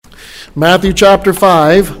Matthew chapter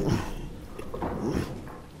 5.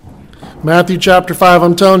 Matthew chapter 5,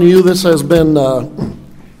 I'm telling you, this has been, the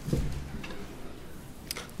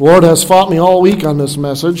Lord has fought me all week on this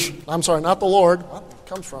message. I'm sorry, not the Lord. Where it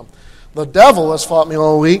comes from? The devil has fought me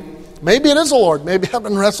all week. Maybe it is the Lord. Maybe I've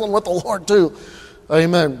been wrestling with the Lord too.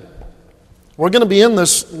 Amen. We're going to be in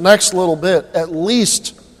this next little bit, at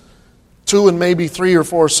least 2 and maybe 3 or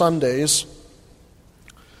 4 Sundays.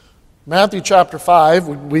 Matthew chapter 5,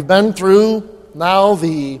 we've been through now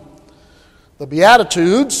the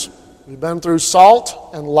Beatitudes. We've been through salt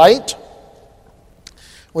and light.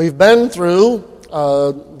 We've been through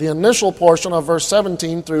the initial portion of verse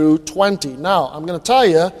 17 through 20. Now, I'm going to tell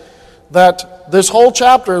you that this whole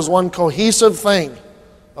chapter is one cohesive thing,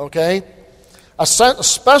 okay?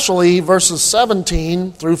 Especially verses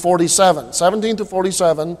 17 through 47. 17 to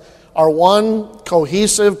 47 are one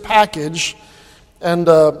cohesive package, and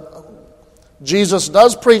Jesus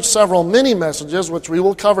does preach several mini messages, which we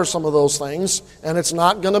will cover some of those things, and it's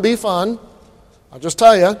not going to be fun. I'll just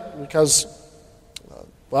tell you, because,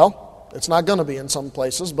 it's not going to be in some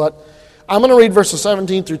places, but I'm going to read verses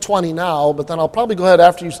 17 through 20 now, but then I'll probably go ahead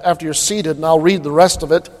after you're seated, and I'll read the rest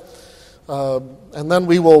of it, and then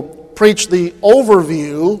we will preach the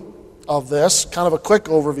overview of this, kind of a quick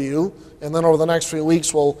overview, and then over the next few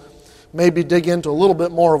weeks we'll maybe dig into a little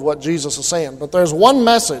bit more of what Jesus is saying. But there's one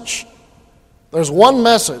message. There's one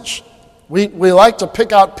message. We like to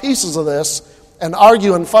pick out pieces of this and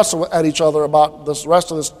argue and fuss at each other about this rest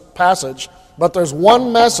of this passage, but there's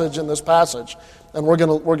one message in this passage, and we're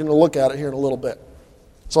going to look at it here in a little bit.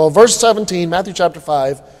 So verse 17, Matthew chapter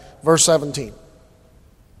 5, verse 17.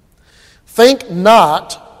 Think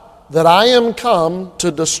not that I am come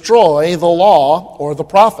to destroy the law or the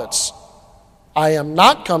prophets. I am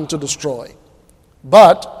not come to destroy,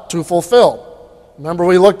 but to fulfill. Remember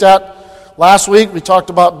we looked at last week, we talked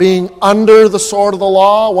about being under the sword of the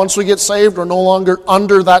law. Once we get saved, we're no longer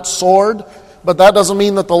under that sword. But that doesn't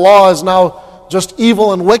mean that the law is now just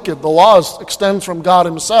evil and wicked. The law extends from God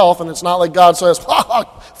himself, and it's not like God says,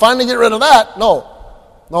 finally get rid of that. No,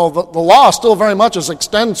 the law still very much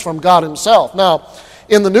extends from God himself. Now,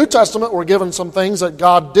 in the New Testament, we're given some things that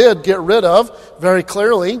God did get rid of very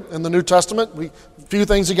clearly. In the New Testament, a few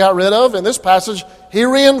things he got rid of. In this passage, he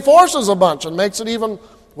reinforces a bunch and makes it even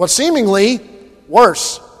what's seemingly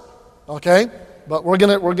worse. Okay? But we're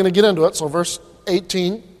gonna get into it. So verse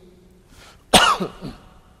 18.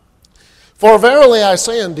 For verily I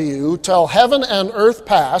say unto you, till heaven and earth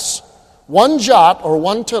pass, one jot or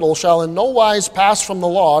one tittle shall in no wise pass from the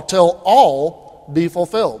law till all be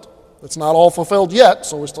fulfilled. It's not all fulfilled yet,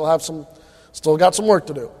 so we still got some work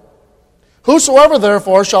to do. Whosoever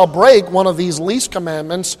therefore shall break one of these least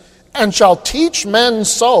commandments and shall teach men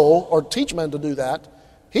so, or teach men to do that,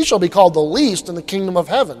 he shall be called the least in the kingdom of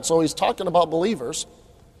heaven. So he's talking about believers.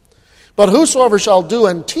 But whosoever shall do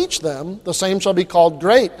and teach them, the same shall be called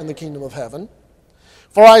great in the kingdom of heaven.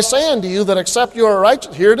 For I say unto you that except your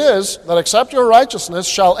righteousness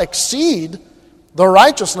shall exceed the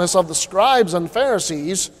righteousness of the scribes and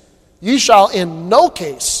Pharisees, ye shall in no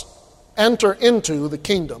case enter into the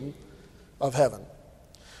kingdom of heaven.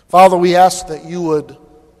 Father, we ask that you would,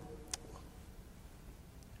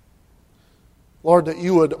 Lord, that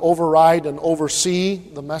you would override and oversee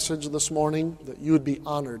the message this morning, that you would be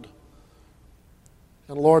honored.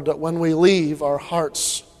 And Lord, that when we leave, our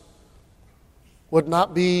hearts would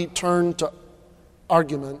not be turned to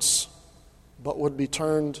arguments, but would be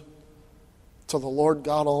turned to the Lord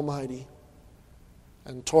God Almighty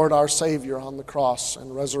and toward our Savior on the cross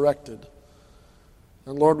and resurrected.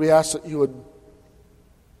 And Lord, we ask that you would,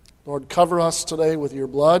 Lord, cover us today with your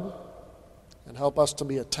blood and help us to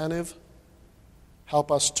be attentive.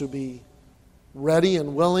 Help us to be ready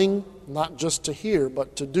and willing, not just to hear,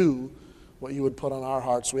 but to do what you would put on our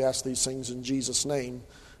hearts. We ask these things in Jesus' name.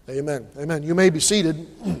 Amen. Amen. You may be seated.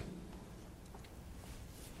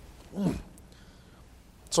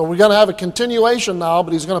 So we're going to have a continuation now,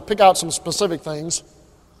 but he's going to pick out some specific things.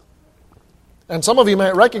 And some of you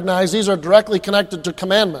might recognize these are directly connected to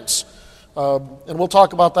commandments. And we'll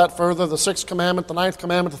talk about that further. The 6th commandment, the 9th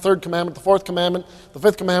commandment, the 3rd commandment, the 4th commandment, the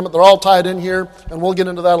 5th commandment, they're all tied in here, and we'll get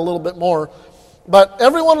into that a little bit more. But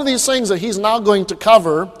every one of these things that he's now going to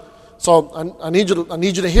cover, so I need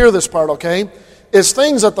you to hear this part, okay, is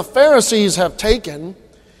things that the Pharisees have taken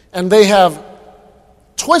and they have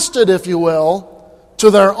twisted, if you will, to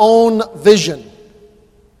their own vision,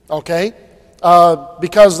 okay?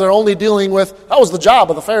 Because they're only dealing with, that was the job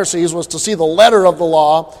of the Pharisees, was to see the letter of the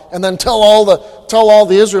law and then tell all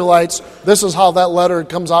the Israelites, this is how that letter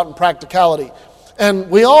comes out in practicality. And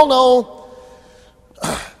we all know,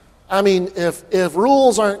 I mean, if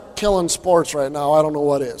rules aren't killing sports right now, I don't know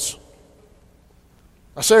what is.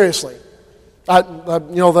 Seriously. I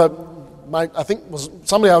think was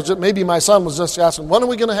somebody maybe my son was just asking, when are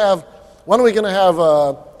we going to have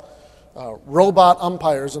robot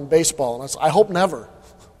umpires in baseball? And I said, I hope never.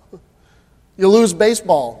 You lose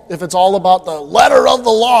baseball. If it's all about the letter of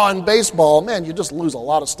the law in baseball, man, you just lose a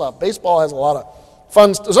lot of stuff. Baseball has a lot of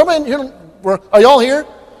fun. Is everybody here? Are y'all here?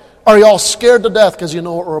 Or are y'all scared to death because you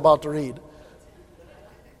know what we're about to read?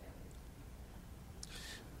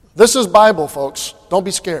 This is Bible, folks. Don't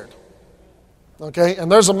be scared. Okay?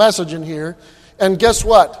 And there's a message in here. And guess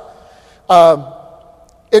what?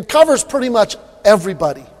 It covers pretty much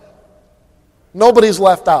everybody. Nobody's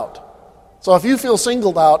left out. So if you feel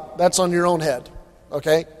singled out, that's on your own head.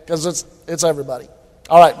 Okay? Because it's everybody.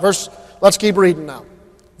 All right, let's keep reading now.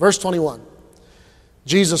 Verse 21.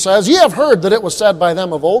 Jesus says, Ye have heard that it was said by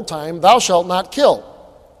them of old time, Thou shalt not kill.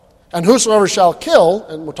 And whosoever shall kill,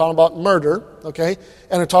 and we're talking about murder, okay?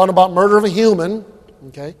 And we're talking about murder of a human,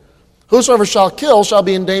 okay? Whosoever shall kill shall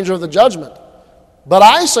be in danger of the judgment. But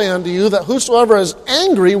I say unto you that whosoever is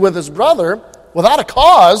angry with his brother without a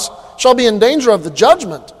cause shall be in danger of the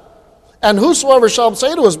judgment. And whosoever shall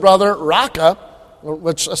say to his brother, Raka,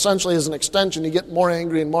 which essentially is an extension, you get more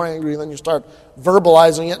angry, and then you start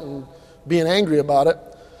verbalizing it and being angry about it,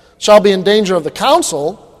 shall be in danger of the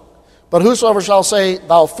council. But whosoever shall say,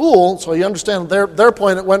 Thou fool, so you understand their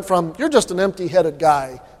point, it went from, you're just an empty-headed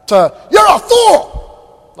guy, to, you're a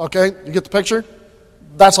fool! Okay, you get the picture?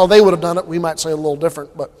 That's how they would have done it. We might say it a little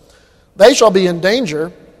different, but they shall be in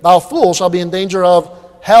danger, thou fool, shall be in danger of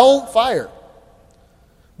hell fire.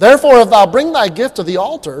 Therefore, if thou bring thy gift to the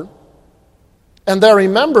altar, and there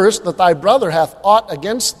rememberest that thy brother hath aught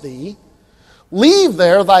against thee, leave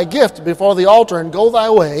there thy gift before the altar, and go thy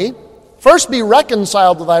way. First be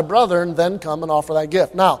reconciled to thy brother, and then come and offer thy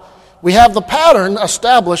gift. Now, we have the pattern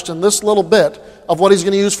established in this little bit of what he's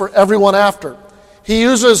going to use for everyone after. He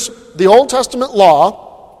uses the Old Testament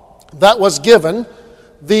law that was given,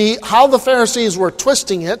 how the Pharisees were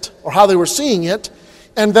twisting it, or how they were seeing it,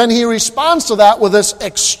 and then he responds to that with this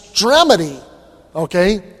extremity,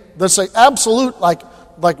 okay? This absolute, like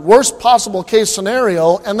worst possible case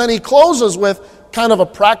scenario, and then he closes with kind of a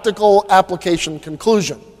practical application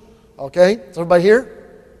conclusion. Okay? Is everybody here?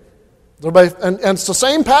 Everybody, and it's the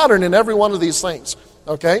same pattern in every one of these things.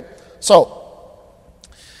 Okay? So,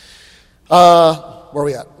 where are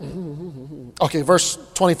we at? Okay, verse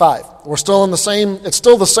 25. We're still in it's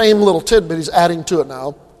still the same little tidbit he's adding to it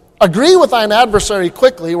now. Agree with thine adversary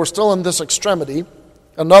quickly. We're still in this extremity.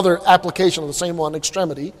 Another application of the same one,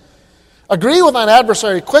 extremity. Agree with thine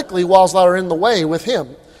adversary quickly whilst thou art in the way with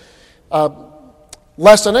him,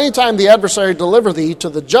 lest at any time the adversary deliver thee to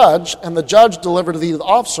the judge, and the judge deliver thee to the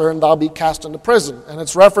officer, and thou be cast into prison. And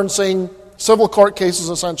it's referencing civil court cases,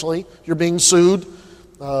 essentially. You're being sued.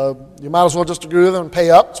 You might as well just agree with him and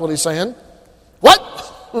pay up. That's what he's saying.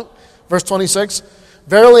 What? Verse 26,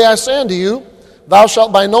 Verily I say unto you, thou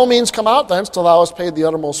shalt by no means come out thence till thou hast paid the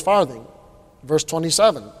uttermost farthing. Verse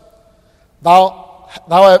 27,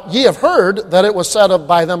 Ye have heard that it was said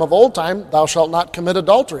by them of old time, Thou shalt not commit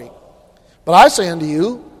adultery. But I say unto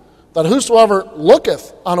you, that whosoever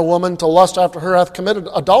looketh on a woman to lust after her hath committed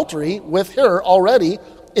adultery with her already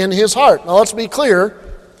in his heart. Now let's be clear,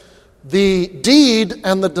 the deed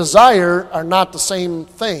and the desire are not the same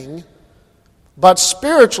thing, but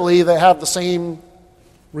spiritually they have the same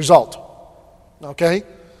result. Okay?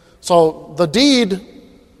 So the deed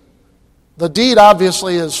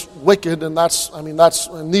obviously is wicked, and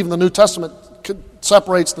and even the New Testament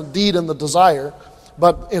separates the deed and the desire.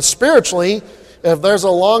 But spiritually, if there's a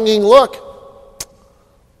longing look,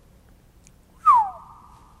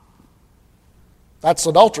 that's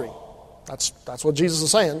adultery. That's what Jesus is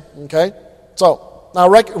saying. Okay? So, now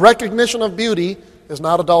recognition of beauty is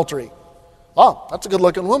not adultery. Oh, that's a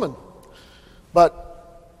good-looking woman. But,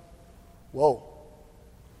 whoa.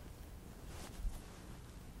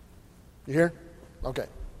 You hear? Okay.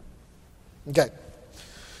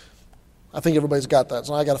 I think everybody's got that,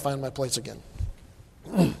 so I got to find my place again.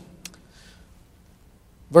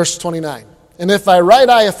 Verse 29. And if thy right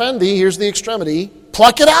eye offend thee, here's the extremity,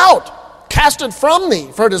 pluck it out, cast it from thee,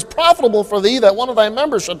 for it is profitable for thee that one of thy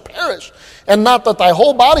members should perish, and not that thy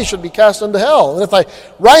whole body should be cast into hell. And if thy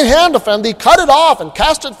right hand offend thee, cut it off and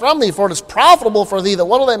cast it from thee, for it is profitable for thee that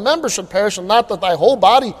one of thy members should perish, and not that thy whole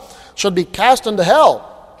body should be cast into hell.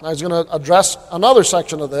 Now he's going to address another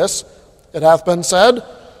section of this. It hath been said,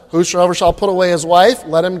 Whosoever shall put away his wife,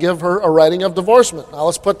 let him give her a writing of divorcement. Now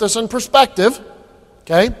let's put this in perspective.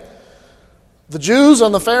 Okay? The Jews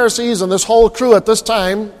and the Pharisees and this whole crew at this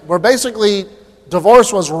time were basically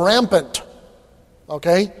divorce was rampant.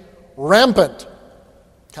 Okay? Rampant.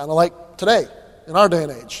 Kind of like today, in our day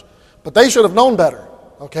and age. But they should have known better.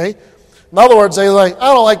 Okay? In other words, they like,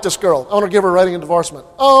 I don't like this girl. I want to give her writing a divorcement.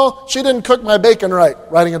 Oh, she didn't cook my bacon right.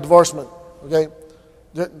 Writing a divorcement. Okay?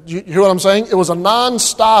 You hear what I'm saying? It was a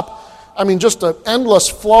non-stop, just an endless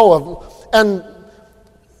flow of, and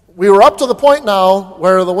we were up to the point now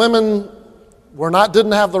where the women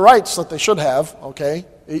didn't have the rights that they should have, okay?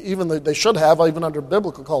 They should have, even under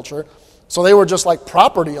biblical culture. So they were just like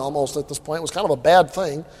property almost at this point. It was kind of a bad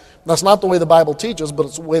thing. That's not the way the Bible teaches, but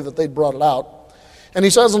it's the way that they brought it out. And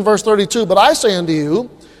he says in verse 32, "But I say unto you,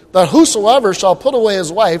 that whosoever shall put away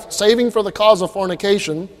his wife, saving for the cause of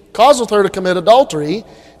fornication, causeth her to commit adultery,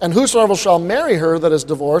 and whosoever shall marry her that is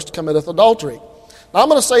divorced committeth adultery." Now I'm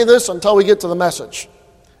going to say this until we get to the message.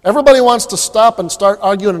 Everybody wants to stop and start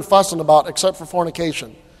arguing and fussing about except for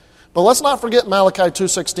fornication. But let's not forget Malachi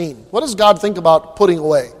 2:16. What does God think about putting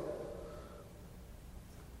away?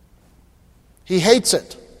 He hates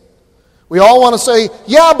it. We all want to say,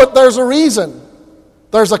 yeah, but there's a reason.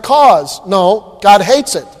 There's a cause. No, God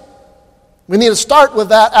hates it. We need to start with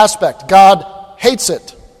that aspect. God hates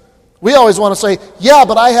it. We always want to say, yeah,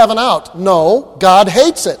 but I have an out. No, God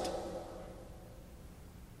hates it.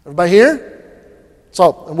 Everybody here?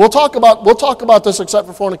 So, we'll talk about this except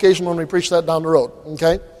for fornication when we preach that down the road,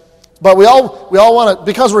 okay? But we all want to,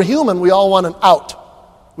 because we're human, we all want an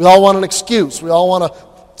out. We all want an excuse. We all want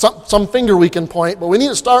some finger we can point, but we need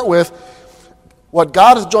to start with what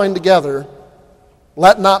God has joined together,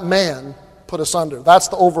 let not man put asunder. That's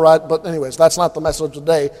the override, but anyways, that's not the message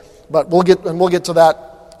today, but we'll get to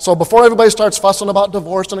that. So before everybody starts fussing about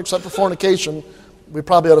divorce and except for fornication, we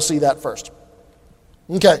probably ought to see that first.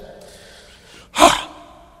 Okay.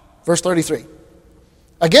 Verse 33.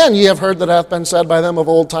 "Again, ye have heard that hath been said by them of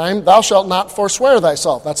old time, Thou shalt not forswear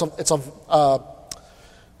thyself." It's a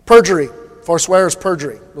perjury. Forswear is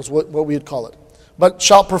perjury, was what we'd call it. "But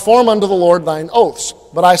shalt perform unto the Lord thine oaths.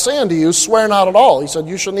 But I say unto you, swear not at all." He said,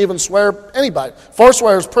 you shouldn't even swear anybody.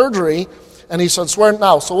 Forswear is perjury, and he said, swear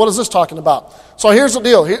now. So what is this talking about? So here's the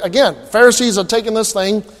deal. Again, Pharisees had taken this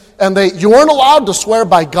thing, and you weren't allowed to swear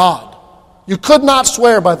by God. You could not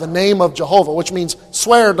swear by the name of Jehovah, which means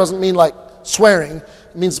swear doesn't mean like swearing.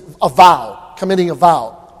 It means a vow, committing a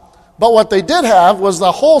vow. But what they did have was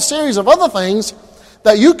the whole series of other things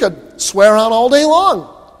that you could swear on all day long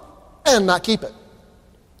and not keep it.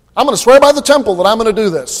 I'm going to swear by the temple that I'm going to do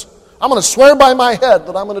this. I'm going to swear by my head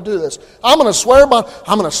that I'm going to do this. I'm going to swear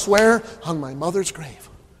on my mother's grave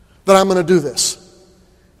that I'm going to do this.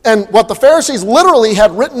 And what the Pharisees literally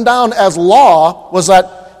had written down as law was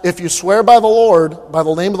that if you swear by the Lord, by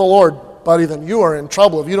the name of the Lord, buddy, then you are in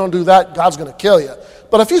trouble. If you don't do that, God's going to kill you.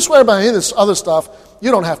 But if you swear by any of this other stuff, you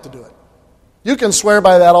don't have to do it. You can swear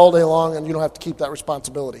by that all day long and you don't have to keep that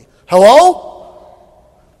responsibility. Hello?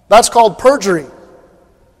 That's called perjury.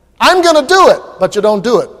 I'm going to do it, but you don't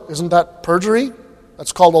do it. Isn't that perjury?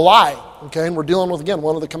 That's called a lie. Okay, and we're dealing with, again,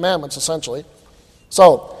 one of the commandments, essentially.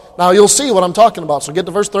 So, now you'll see what I'm talking about. So get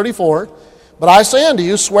to verse 34. "But I say unto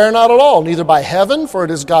you, swear not at all, neither by heaven, for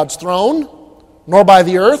it is God's throne, nor by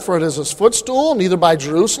the earth, for it is his footstool, neither by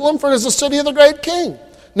Jerusalem, for it is the city of the great king.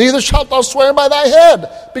 Neither shalt thou swear by thy head,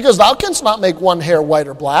 because thou canst not make one hair white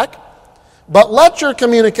or black. But let your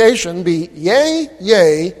communication be yea,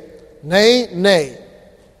 yea, nay, nay."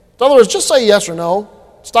 In other words, just say yes or no.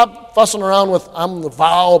 Stop fussing around with, "I'm the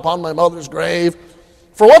vow upon my mother's grave."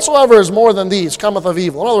 "For whatsoever is more than these cometh of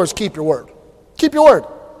evil." In other words, keep your word. Keep your word.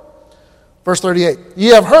 Verse 38. "Ye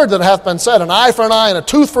have heard that it hath been said, an eye for an eye and a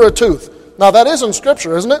tooth for a tooth." Now that is in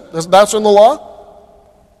Scripture, isn't it? That's in the law.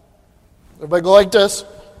 Everybody go like this.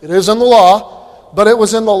 It is in the law, but it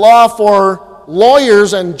was in the law for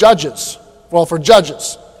lawyers and judges. Well, for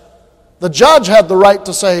judges. The judge had the right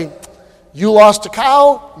to say, you lost a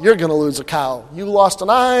cow, you're going to lose a cow. You lost an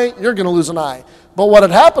eye, you're going to lose an eye. But what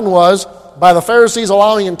had happened was, by the Pharisees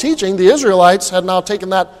allowing and teaching, the Israelites had now taken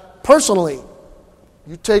that personally.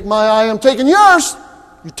 You take my eye, I'm taking yours.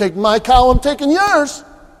 You take my cow, I'm taking yours.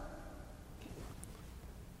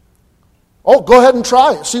 Oh, go ahead and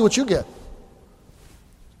try it. See what you get.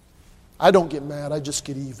 I don't get mad, I just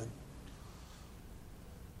get even.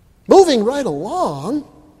 Moving right along,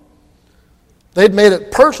 they'd made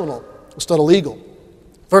it personal instead of legal.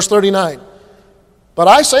 Verse 39. "But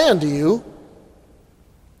I say unto you,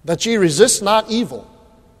 that ye resist not evil.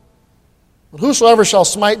 But whosoever shall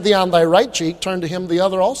smite thee on thy right cheek, turn to him the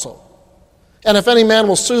other also. And if any man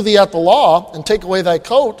will sue thee at the law, and take away thy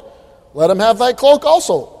coat, let him have thy cloak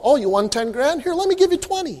also. Oh, you won 10 grand? Here, let me give you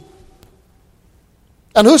 20.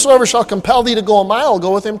 And whosoever shall compel thee to go a mile,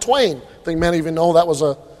 go with him twain." I think many of you know that was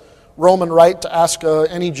a Roman right to ask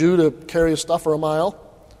any Jew to carry his stuff for a mile.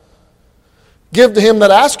 Give to him that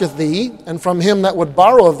asketh thee, and from him that would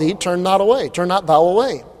borrow of thee, turn not thou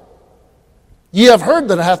away. Ye have heard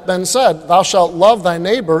that it hath been said, Thou shalt love thy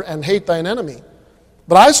neighbor and hate thine enemy.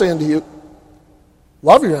 But I say unto you,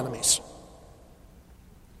 love your enemies.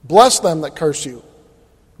 Bless them that curse you.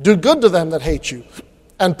 Do good to them that hate you.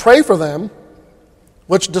 And pray for them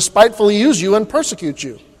which despitefully use you and persecute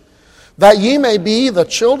you, that ye may be the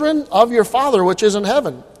children of your Father which is in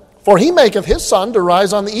heaven. For he maketh his sun to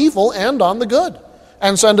rise on the evil and on the good,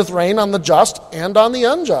 and sendeth rain on the just and on the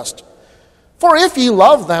unjust. For if ye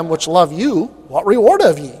love them which love you, what reward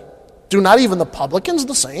have ye? Do not even the publicans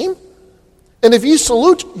the same? And if ye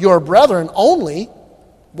salute your brethren only,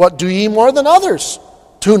 what do ye more than others?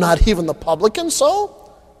 Do not even the publicans so?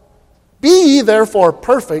 Be ye therefore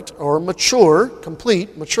perfect, or mature,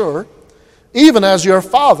 complete, mature, even as your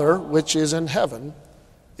Father which is in heaven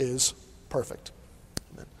is perfect.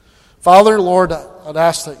 Amen. Father, Lord, I'd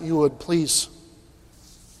ask that you would please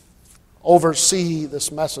oversee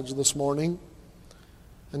this message this morning,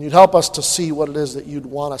 and you'd help us to see what it is that you'd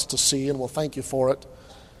want us to see, and we'll thank you for it.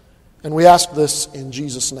 And we ask this in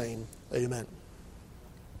Jesus' name. Amen.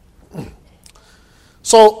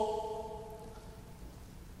 So,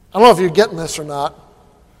 I don't know if you're getting this or not,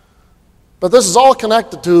 but this is all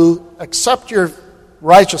connected to except your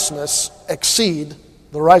righteousness exceed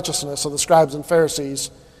the righteousness of the scribes and Pharisees,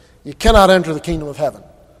 you cannot enter the kingdom of heaven.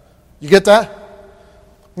 You get that?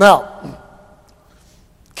 Now,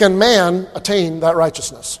 can man attain that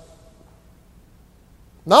righteousness?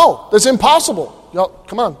 No, it's impossible. Y'all,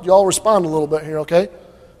 come on, y'all respond a little bit here, okay?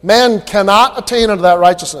 Man cannot attain unto that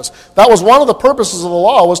righteousness. That was one of the purposes of the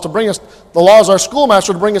law, was to bring us, the law is our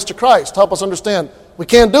schoolmaster to bring us to Christ, to help us understand we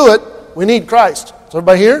can't do it, we need Christ. Is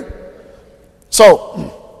everybody here?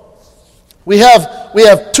 So, we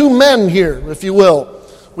have two men here, if you will.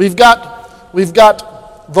 We've got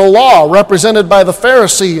the law represented by the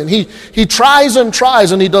Pharisee, and he tries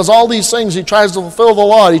and he does all these things. He tries to fulfill the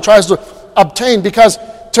law. He tries to obtain, because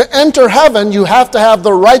to enter heaven, you have to have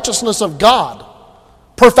the righteousness of God.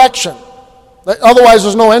 Perfection. Otherwise,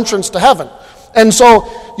 there's no entrance to heaven. And so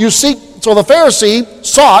the Pharisee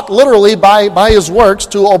sought, literally by his works,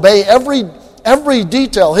 to obey every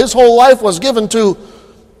detail. His whole life was given to,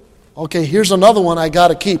 okay, here's another one I got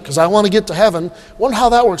to keep because I want to get to heaven. Wonder how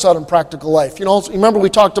that works out in practical life. You know, remember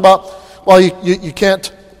we talked about, well, you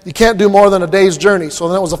can't do more than a day's journey. So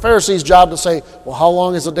then it was the Pharisee's job to say, well, how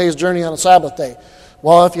long is a day's journey on a Sabbath day?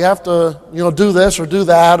 Well, if you have to, do this or do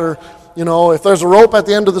that, or, if there's a rope at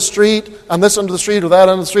the end of the street, on this end of the street or that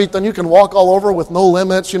end of the street, then you can walk all over with no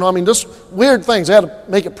limits. Just weird things. They had to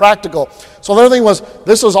make it practical. So the other thing was,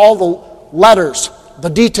 this is all the letters, the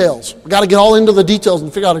details. We got to get all into the details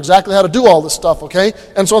and figure out exactly how to do all this stuff, okay?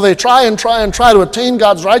 And so they try to attain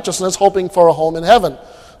God's righteousness, hoping for a home in heaven,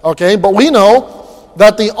 okay? But we know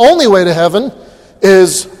that the only way to heaven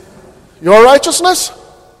is your righteousness?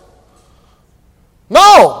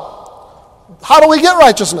 No! How do we get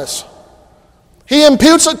righteousness? He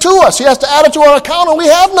imputes it to us. He has to add it to our account, and we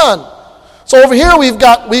have none. So over here we've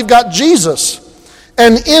got Jesus.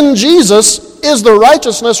 And in Jesus is the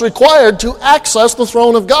righteousness required to access the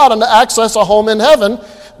throne of God and to access a home in heaven.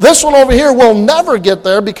 This one over here will never get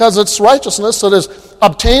there because it's righteousness that is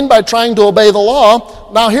obtained by trying to obey the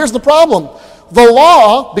law. Now here's the problem. The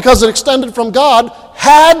law, because it extended from God,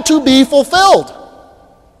 had to be fulfilled.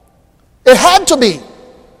 It had to be.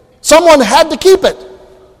 Someone had to keep it.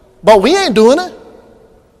 But we ain't doing it.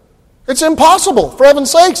 It's impossible, for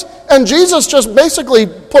heaven's sakes. And Jesus just basically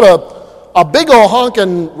put a big old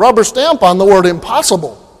honking rubber stamp on the word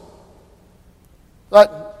impossible.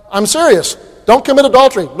 I'm serious. Don't commit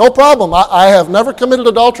adultery. No problem. I have never committed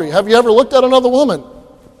adultery. Have you ever looked at another woman?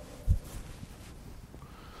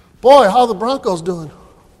 Boy, how are the Broncos doing?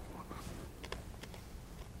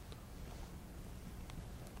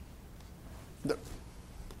 Is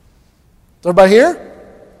everybody here?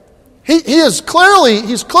 He's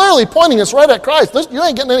clearly pointing us right at Christ. You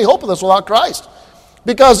ain't getting any hope of this without Christ.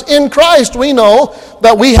 Because in Christ we know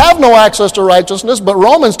that we have no access to righteousness, but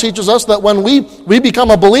Romans teaches us that when we become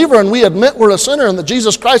a believer and we admit we're a sinner and that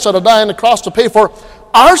Jesus Christ had to die on the cross to pay for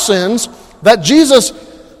our sins, that Jesus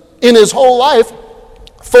in his whole life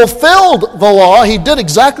fulfilled the law. He did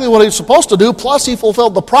exactly what he was supposed to do, plus he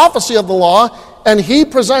fulfilled the prophecy of the law, and he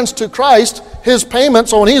presents to Christ his payment.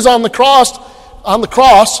 So when he's on the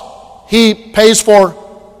cross, he pays for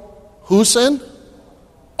whose sin?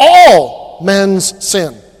 All men's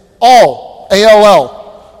sin. All.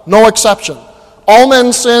 A-L-L. No exception. All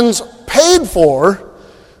men's sins paid for.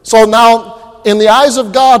 So now in the eyes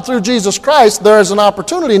of God through Jesus Christ, there is an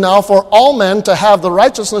opportunity now for all men to have the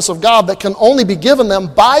righteousness of God that can only be given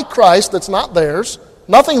them by Christ, that's not theirs,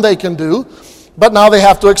 nothing they can do, but now they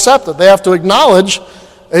have to accept it. They have to acknowledge,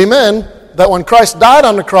 amen, that when Christ died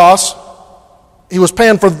on the cross, he was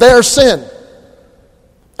paying for their sin.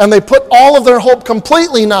 And they put all of their hope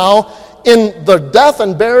completely now in the death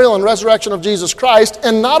and burial and resurrection of Jesus Christ,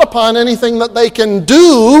 and not upon anything that they can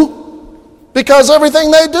do, because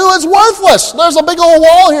everything they do is worthless. There's a big old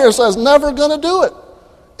wall here that says, never going to do it.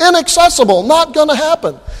 Inaccessible, not going to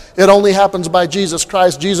happen. It only happens by Jesus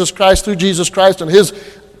Christ through Jesus Christ, and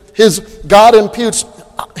his God imputes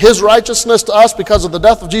his righteousness to us because of the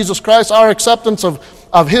death of Jesus Christ, our acceptance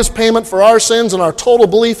of his payment for our sins and our total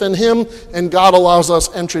belief in him, and God allows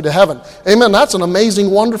us entry to heaven. Amen. That's an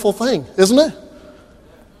amazing, wonderful thing, isn't it?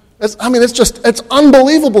 It's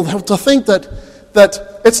unbelievable to think that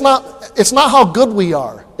it's not how good we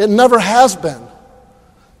are. It never has been.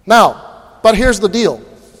 Now, but here's the deal.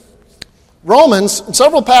 Romans, in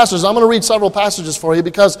several passages, I'm going to read several passages for you,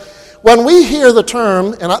 because when we hear the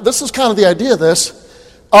term, and this is kind of the idea of this,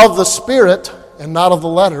 of the Spirit and not of the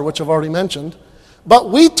letter, which I've already mentioned, but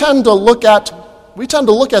we tend to look at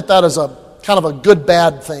that as a kind of a good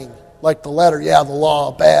bad thing, like the letter, the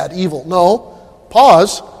law, bad, evil. No,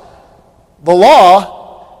 pause. The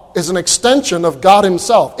law is an extension of God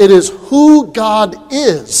himself. It is who God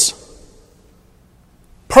is.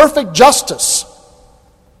 Perfect justice.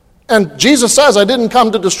 And Jesus says, I didn't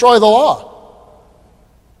come to destroy the law.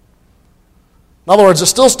 In other words, it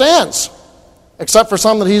still stands, except for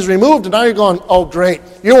some that he's removed. And now you're going, oh great,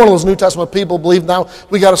 you're one of those New Testament people who believe now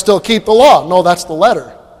we got to still keep the law. No, that's the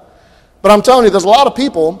letter. But I'm telling you, there's a lot of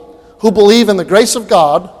people who believe in the grace of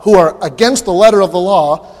God, who are against the letter of the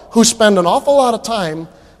law, who spend an awful lot of time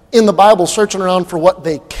in the Bible searching around for what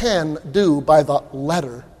they can do by the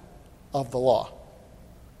letter of the law.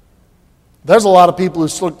 There's a lot of people who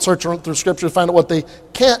search through Scripture to find out what they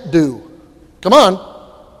can't do. Come on.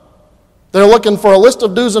 They're looking for a list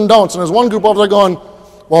of do's and don'ts. And there's one group over there going,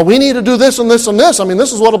 well, we need to do this and this and this. I mean,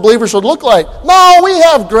 this is what a believer should look like. No, we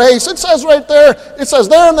have grace. It says right there. It says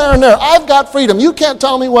there and there and there. I've got freedom. You can't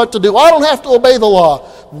tell me what to do. I don't have to obey the law.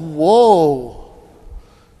 Whoa.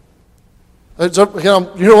 You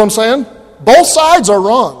hear what I'm saying? Both sides are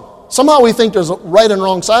wrong. Somehow we think there's a right and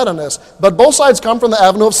wrong side on this. But both sides come from the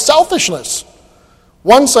avenue of selfishness.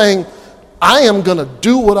 One saying, I am going to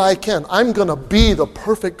do what I can. I'm going to be the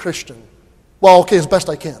perfect Christian. Well, okay, as best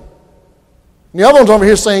I can. And the other one's over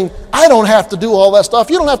here saying, I don't have to do all that stuff.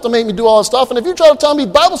 You don't have to make me do all that stuff. And if you try to tell me,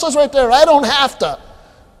 the Bible says right there, I don't have to.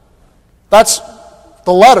 That's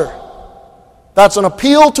the letter. That's an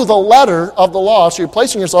appeal to the letter of the law. So you're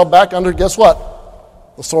placing yourself back under, guess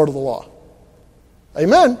what? The sword of the law.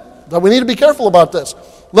 Amen. But we need to be careful about this.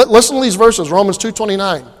 Listen to these verses, Romans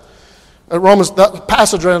 2:29. That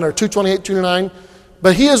passage right in there, 2:28, 2:29.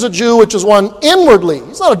 But he is a Jew which is one inwardly.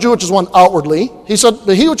 He's not a Jew which is one outwardly. He said,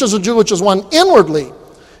 but he which is a Jew which is one inwardly.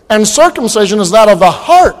 And circumcision is that of the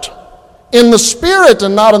heart, in the spirit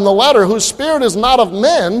and not in the letter, whose spirit is not of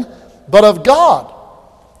men, but of God.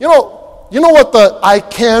 You know what the I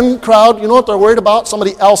can crowd, you know what they're worried about?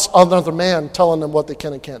 Somebody else, another man, telling them what they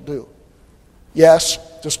can and can't do. Yes,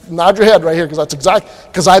 just nod your head right here,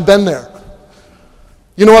 because I've been there.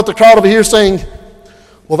 You know what the crowd over here is saying?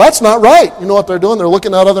 Well, that's not right. You know what they're doing? They're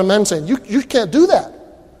looking at other men saying, you can't do that.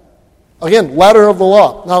 Again, letter of the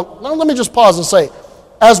law. Now let me just pause and say,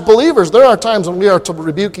 as believers, there are times when we are to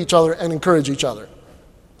rebuke each other and encourage each other.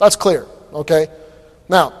 That's clear, okay?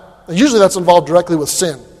 Now, usually that's involved directly with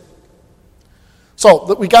sin.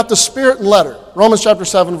 So, we got the spirit and letter. Romans chapter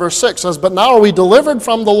 7, verse 6 says, but now are we delivered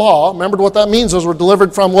from the law. Remember what that means is we're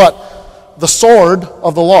delivered from what? The sword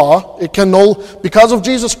of the law. It can because of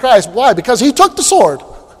Jesus Christ. Why? Because he took the sword.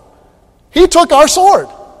 He took our sword.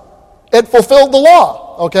 It fulfilled the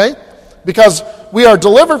law, okay? Because we are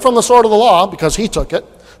delivered from the sword of the law, because he took it,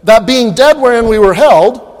 that being dead wherein we were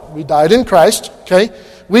held, we died in Christ, okay?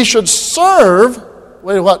 We should serve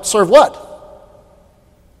what?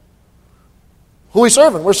 Who are we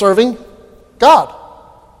serving? We're serving God.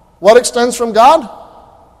 What extends from God?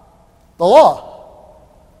 The law.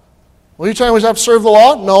 Well, you telling me we have to serve the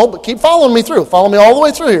law? No, but keep following me through. Follow me all the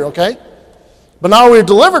way through here, okay? But now we're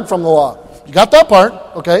delivered from the law. You got that part,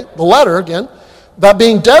 okay? The letter, again. That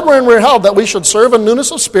being dead wherein we're held, that we should serve in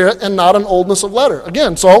newness of spirit and not in oldness of letter.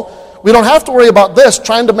 Again, so we don't have to worry about this,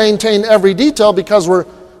 trying to maintain every detail because we're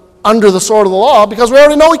under the sword of the law, because we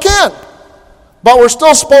already know we can't. But we're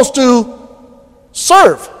still supposed to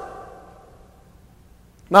serve.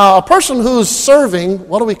 Now, a person who's serving,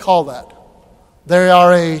 what do we call that? They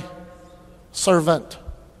are a servant.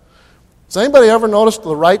 Has anybody ever noticed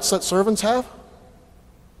the rights that servants have?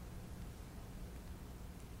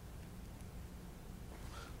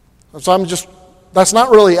 So that's not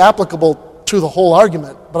really applicable to the whole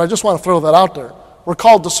argument, but I just want to throw that out there. We're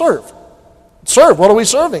called to serve. Serve, what are we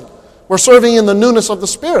serving? We're serving in the newness of the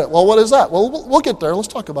Spirit. Well, what is that? Well, we'll get there. Let's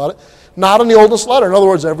talk about it. Not in the oldest letter. In other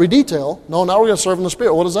words, every detail. No, now we're going to serve in the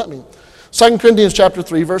Spirit. What does that mean? 2 Corinthians chapter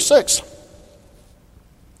 3, verse 6.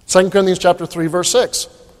 2 Corinthians chapter 3, verse 6.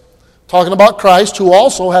 Talking about Christ, who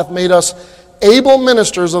also hath made us able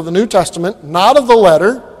ministers of the New Testament, not of the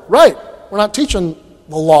letter. Right. We're not teaching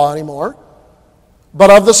the law anymore, but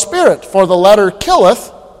of the Spirit. For the letter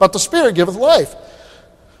killeth, but the Spirit giveth life.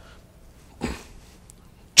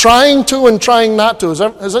 Trying to and trying not to.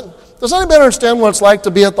 Does anybody understand what it's like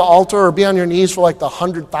to be at the altar or be on your knees for like the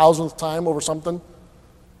 100,000th time over something?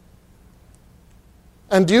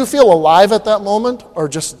 And do you feel alive at that moment or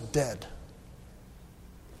just dead?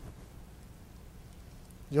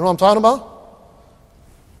 You know what I'm talking about?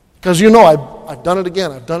 Because you know I've done it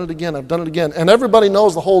again, I've done it again, I've done it again. And everybody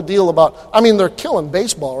knows the whole deal about, they're killing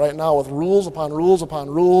baseball right now with rules upon rules upon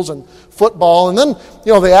rules and football. And then,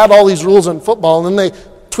 they add all these rules in football and then they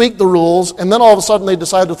tweak the rules. And then all of a sudden they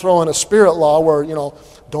decide to throw in a spirit law where,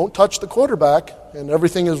 don't touch the quarterback and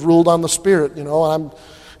everything is ruled on the spirit,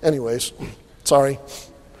 anyways, sorry.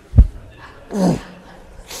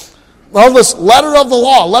 All this letter of the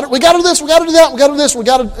law. We got to do this, we got to do that, we got to do this, we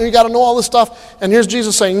got to know all this stuff. And here's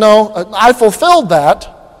Jesus saying, no, I fulfilled that.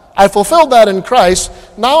 I fulfilled that in Christ.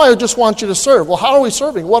 Now I just want you to serve. Well, how are we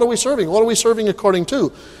serving? What are we serving? What are we serving according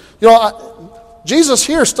to? Jesus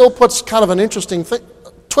here still puts kind of an interesting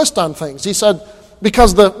twist on things. He said,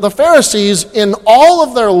 because the Pharisees, in all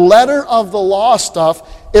of their letter of the law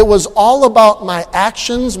stuff, it was all about my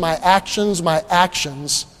actions, my actions, my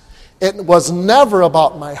actions. It was never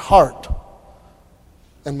about my heart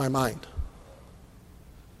and my mind.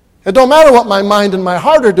 It don't matter what my mind and my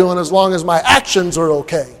heart are doing as long as my actions are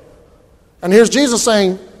okay. And here's Jesus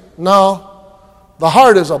saying, no, the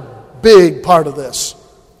heart is a big part of this.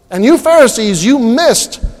 And you Pharisees, you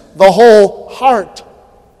missed the whole heart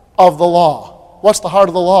of the law. What's the heart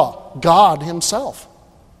of the law? God Himself.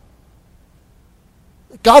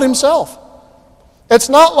 God Himself. It's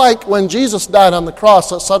not like when Jesus died on the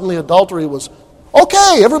cross that suddenly adultery was,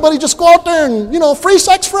 okay, everybody just go out there and, free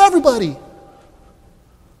sex for everybody.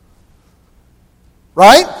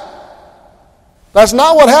 Right? That's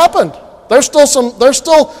not what happened. There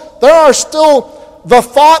are still the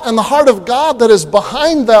thought and the heart of God that is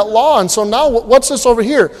behind that law. And so now what's this over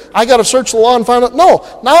here? I got to search the law and find out. No,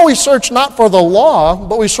 now we search not for the law,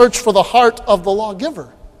 but we search for the heart of the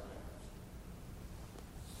lawgiver.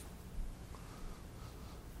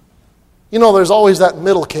 There's always that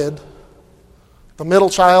middle kid, the middle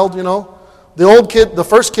child, The old kid, the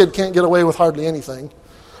first kid can't get away with hardly anything.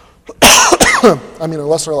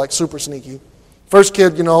 Unless they're like super sneaky. First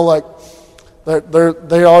kid, they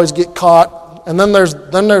always get caught. And then there's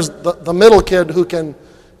the middle kid who can,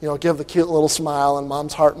 give the cute little smile and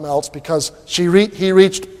mom's heart melts because he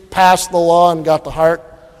reached past the law and got the heart.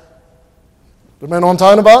 Anybody know what I'm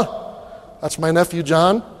talking about? That's my nephew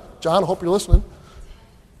John. John, I hope you're listening.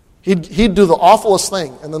 He'd do the awfulest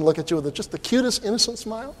thing and then look at you with just the cutest, innocent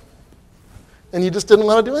smile. And you just didn't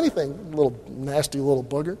want to do anything. Little nasty little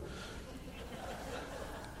booger.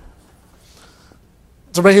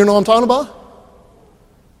 Does everybody here know what I'm talking about?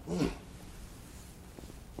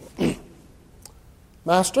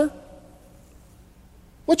 Master,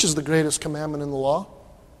 which is the greatest commandment in the law?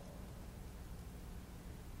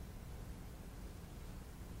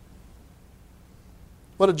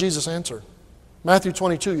 What did Jesus answer? Matthew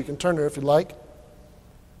 22, you can turn there if you'd like.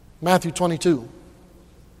 Matthew 22.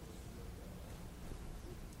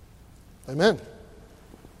 Amen.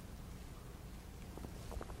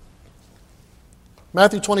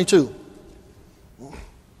 Matthew 22.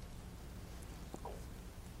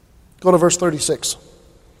 Go to verse 36.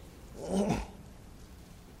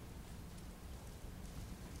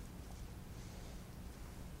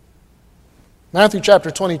 Matthew chapter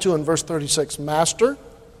 22 and verse 36. Master,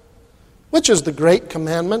 which is the great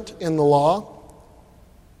commandment in the law?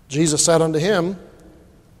 Jesus said unto him,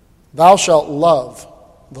 Thou shalt love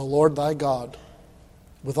the Lord thy God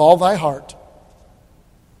with all thy heart,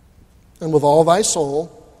 and with all thy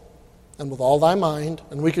soul, and with all thy mind.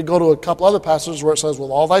 And we could go to a couple other passages where it says, with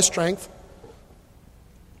all thy strength.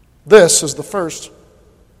 This is the first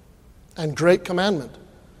and great commandment.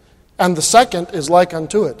 And the second is like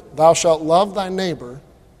unto it. Thou shalt love thy neighbor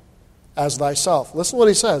as thyself. Listen to what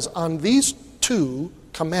he says. On these two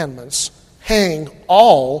commandments hang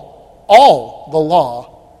all the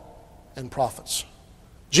law and prophets.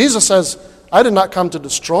 Jesus says, I did not come to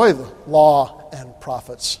destroy the law and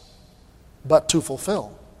prophets, but to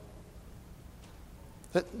fulfill.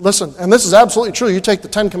 Listen, and this is absolutely true. You take the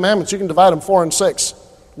 10 Commandments, you can divide them 4 and 6.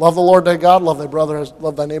 Love the Lord thy God, love thy brother,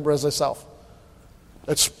 love thy neighbor as thyself.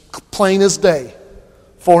 It's plain as day.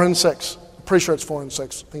 4 and 6. I'm pretty sure it's 4 and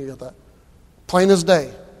 6. I think you got that. Plain as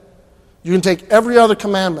day. You can take every other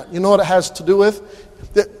commandment. You know what it has to do with?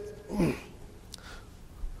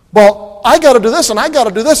 Well, I got to do this, and I got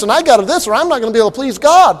to do this, and I got to do this, or I'm not going to be able to please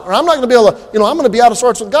God, or I'm not going to be able to, I'm going to be out of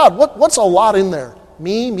sorts with God. What's a lot in there?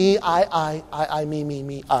 Me, I,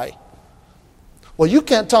 me, I. Well, you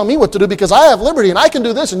can't tell me what to do because I have liberty and I can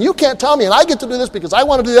do this, and you can't tell me and I get to do this because I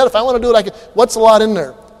want to do that. If I want to do it, I can. What's a lot in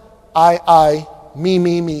there? I,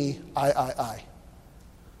 me, I.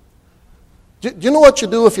 Do you know what you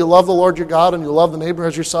do if you love the Lord your God and you love the neighbor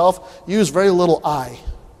as yourself? Use very little I.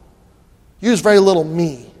 Use very little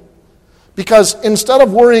me. Because instead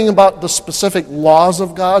of worrying about the specific laws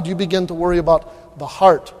of God, you begin to worry about the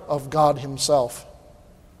heart of God himself.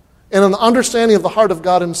 And in the understanding of the heart of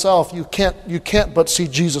God himself, you can't but see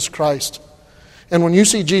Jesus Christ. And when you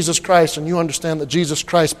see Jesus Christ and you understand that Jesus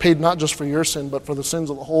Christ paid not just for your sin, but for the sins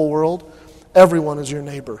of the whole world, everyone is your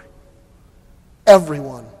neighbor.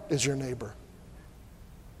 Everyone is your neighbor.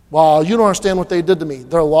 Wow, you don't understand what they did to me.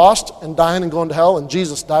 They're lost and dying and going to hell, and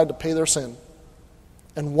Jesus died to pay their sin.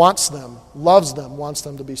 And wants them, loves them, wants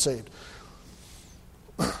them to be saved.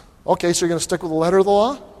 Okay, so you're going to stick with the letter of the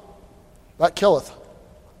law? That killeth.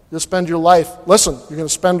 You'll spend your life, listen, you're going to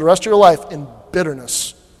spend the rest of your life in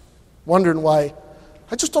bitterness, wondering why.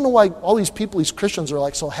 I just don't know why all these people, these Christians, are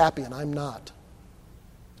like so happy and I'm not.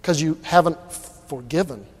 Because you haven't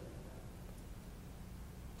forgiven.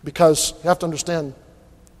 Because you have to understand,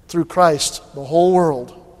 through Christ, the whole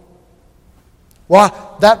world. Why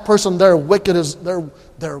that person, they're wicked as they're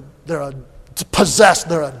possessed.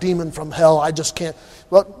 They're a demon from hell. I just can't.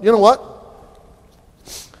 Well, you know what?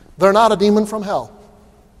 They're not a demon from hell.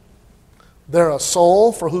 They're a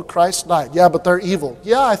soul for who Christ died. Yeah, but they're evil.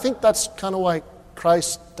 Yeah, I think that's kind of why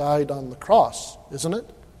Christ died on the cross, isn't it?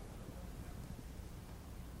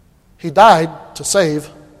 He died to save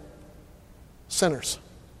sinners.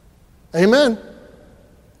 Amen.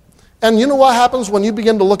 And you know what happens when you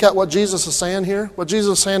begin to look at what Jesus is saying here? What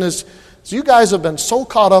Jesus is saying is you guys have been so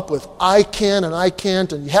caught up with I can and I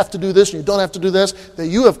can't and you have to do this and you don't have to do this that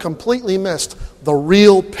you have completely missed the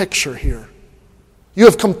real picture here. You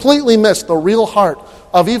have completely missed the real heart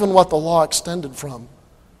of even what the law extended from.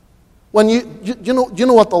 When you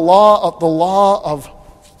know what the law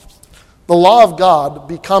of God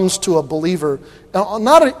becomes to a believer,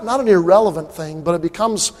 not an irrelevant thing, but it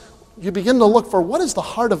becomes. You begin to look for what is the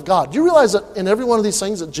heart of God. Do you realize that in every one of these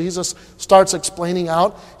things that Jesus starts explaining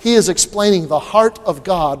out, he is explaining the heart of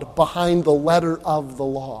God behind the letter of the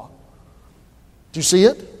law. Do you see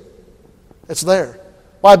it? It's there.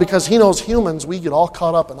 Why? Because he knows humans, we get all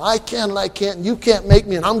caught up in I can and I can't, and you can't make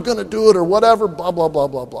me, and I'm going to do it, or whatever, blah, blah, blah,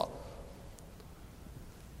 blah, blah.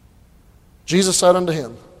 Jesus said unto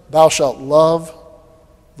him, Thou shalt love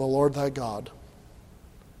the Lord thy God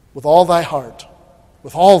with all thy heart,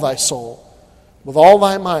 with all thy soul, with all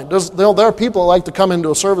thy mind. There are people that like to come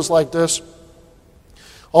into a service like this.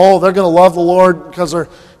 Oh, they're going to love the Lord because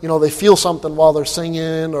they feel something while they're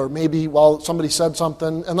singing, or maybe while somebody said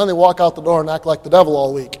something, and then they walk out the door and act like the devil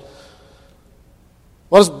all week.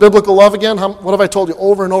 What is biblical love again? What have I told you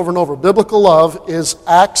over and over and over? Biblical love is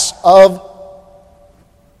acts of,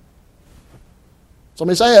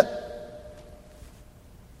 somebody say it,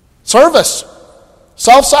 service,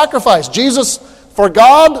 self-sacrifice. Jesus, for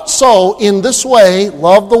God so in this way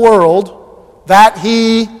loved the world that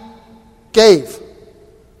he gave.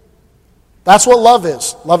 That's what love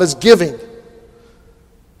is. Love is giving.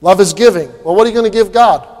 Love is giving. Well, what are you going to give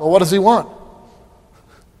God? Well, what does he want?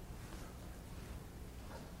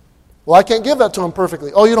 Well, I can't give that to him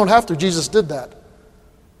perfectly. Oh, you don't have to. Jesus did that.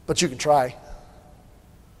 But you can try.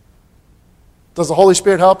 Does the Holy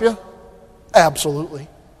Spirit help you? Absolutely.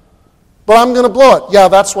 But I'm going to blow it. Yeah,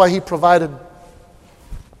 that's why he provided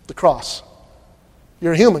the cross.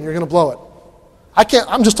 You're a human. You're going to blow it.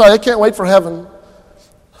 I'm just telling you, I can't wait for heaven.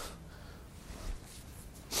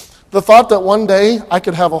 The thought that one day I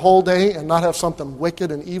could have a whole day and not have something wicked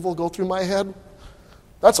and evil go through my head,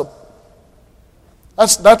 that's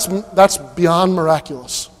beyond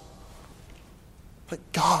miraculous. Like,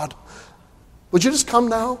 God, would you just come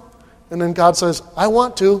now? And then God says, I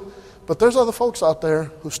want to, but there's other folks out there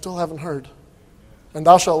who still haven't heard. And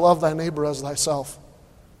thou shalt love thy neighbor as thyself.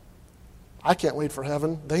 I can't wait for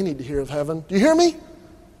heaven. They need to hear of heaven. Do you hear me?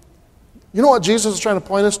 You know what Jesus is trying to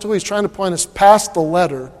point us to? He's trying to point us past the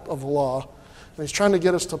letter of the law And he's trying to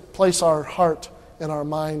get us to place our heart and our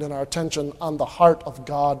mind and our attention on the heart of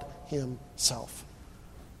God himself.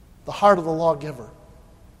 The heart of the lawgiver.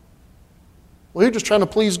 Well, you're just trying to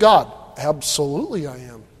please God. Absolutely I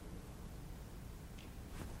am.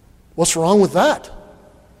 What's wrong with that?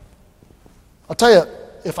 I'll tell you,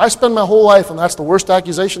 if I spend my whole life and that's the worst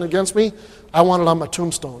accusation against me, I want it on my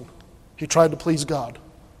tombstone. He tried to please God.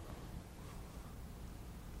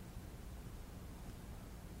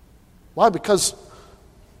 Why? Because,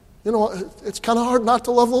 it's kind of hard not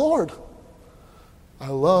to love the Lord. I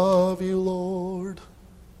love you, Lord,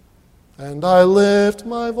 and I lift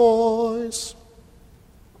my voice.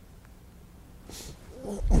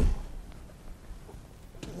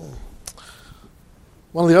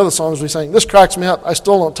 One of the other songs we sang, this cracks me up. I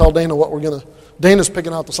still don't tell Dana what we're going to... Dana's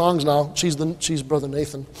picking out the songs now. She's Brother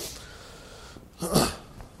Nathan.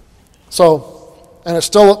 And it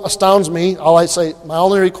still astounds me. All I say, my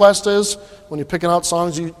only request is, when you're picking out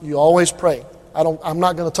songs, you always pray. I'm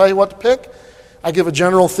not going to tell you what to pick. I give a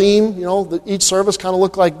general theme, that each service kind of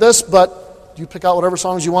look like this, but you pick out whatever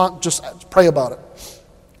songs you want, just pray about it.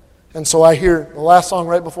 And so I hear the last song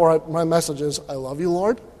right before my message is, I love you,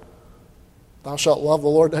 Lord. Thou shalt love the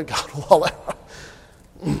Lord thy God with all thy heart.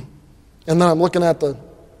 And then I'm looking at the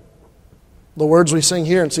words we sing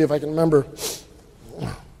here and see if I can remember.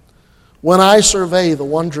 When I survey the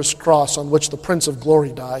wondrous cross on which the Prince of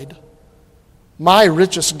Glory died, my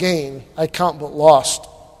richest gain I count but lost,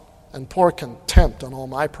 and pour contempt on all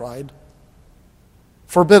my pride.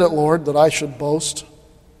 Forbid it, Lord, that I should boast,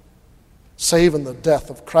 save in the death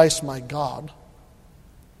of Christ my God.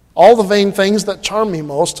 All the vain things that charm me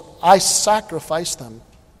most, I sacrifice them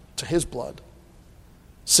to his blood.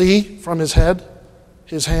 See, from his head,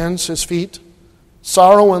 his hands, his feet,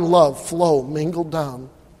 sorrow and love flow mingled down.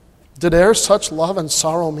 Did e'er such love and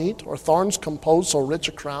sorrow meet, or thorns compose so rich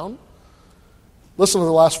a crown? Listen to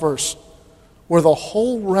the last verse. Were the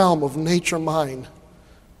whole realm of nature mine,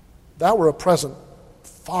 that were a present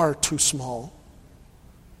far too small.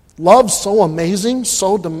 Love so amazing,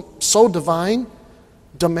 so divine,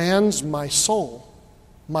 demands my soul,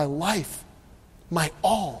 my life, my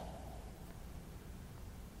all.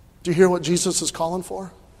 Do you hear what Jesus is calling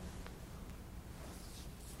for?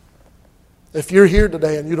 If you're here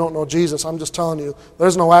today and you don't know Jesus, I'm just telling you,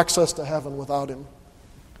 there's no access to heaven without him.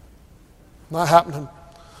 Not happening.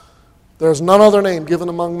 There is none other name given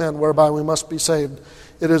among men whereby we must be saved.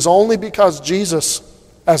 It is only because Jesus,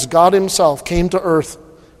 as God himself, came to earth,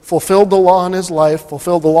 fulfilled the law in his life,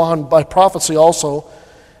 fulfilled the law by prophecy also,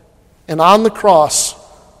 and on the cross,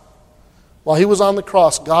 while he was on the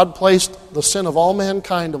cross, God placed the sin of all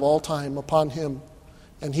mankind of all time upon him,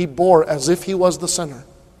 and he bore as if he was the sinner.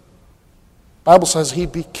 The Bible says he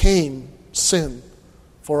became sin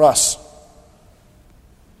for us.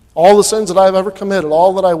 All the sins that I've ever committed,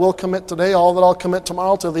 all that I will commit today, all that I'll commit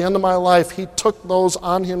tomorrow, till the end of my life, he took those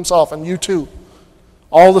on himself, and you too.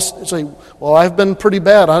 All this, you say, well, I've been pretty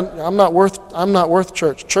bad. I'm not worth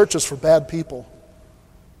church. Church is for bad people.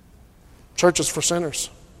 Church is for sinners.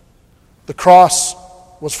 The cross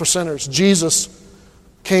was for sinners. Jesus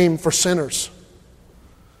came for sinners.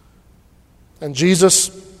 And Jesus,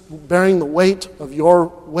 bearing the weight of your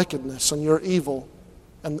wickedness and your evil,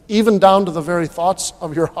 and even down to the very thoughts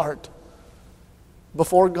of your heart,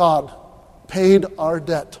 before God, paid our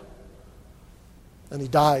debt. And he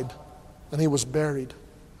died, and he was buried.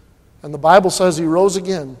 And the Bible says he rose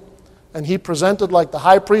again, and he presented, like the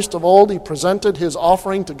high priest of old, he presented his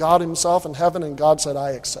offering to God himself in heaven, and God said,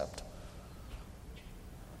 I accept.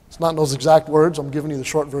 It's not in those exact words, I'm giving you the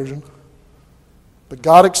short version. But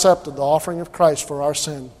God accepted the offering of Christ for our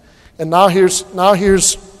sin. And now here's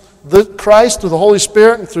the Christ through the Holy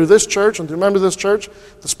Spirit and through this church, and remember this church,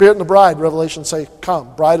 the Spirit and the bride, Revelation say,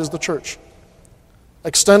 come. Bride is the church.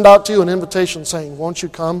 Extend out to you an invitation saying, won't you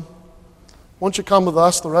come? Won't you come with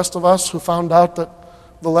us, the rest of us who found out that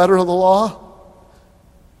the letter of the law,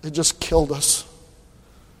 it just killed us.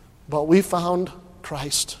 But we found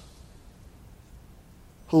Christ,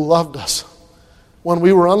 who loved us when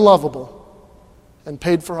we were unlovable and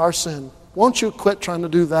paid for our sin. Won't you quit trying to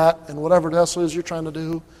do that and whatever else it is you're trying to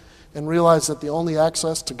do, and realize that the only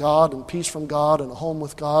access to God and peace from God and a home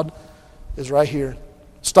with God is right here.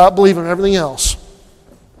 Stop believing everything else.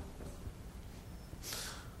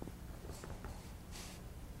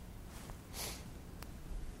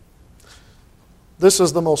 This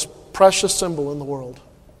is the most precious symbol in the world.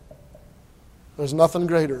 There's nothing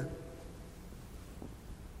greater.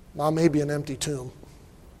 Now maybe an empty tomb.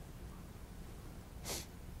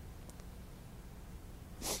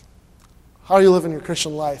 How are you living your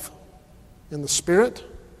Christian life? In the Spirit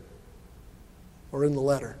or in the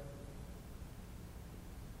letter?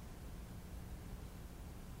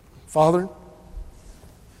 Father,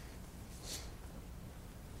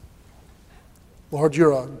 Lord,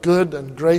 you're a good and gracious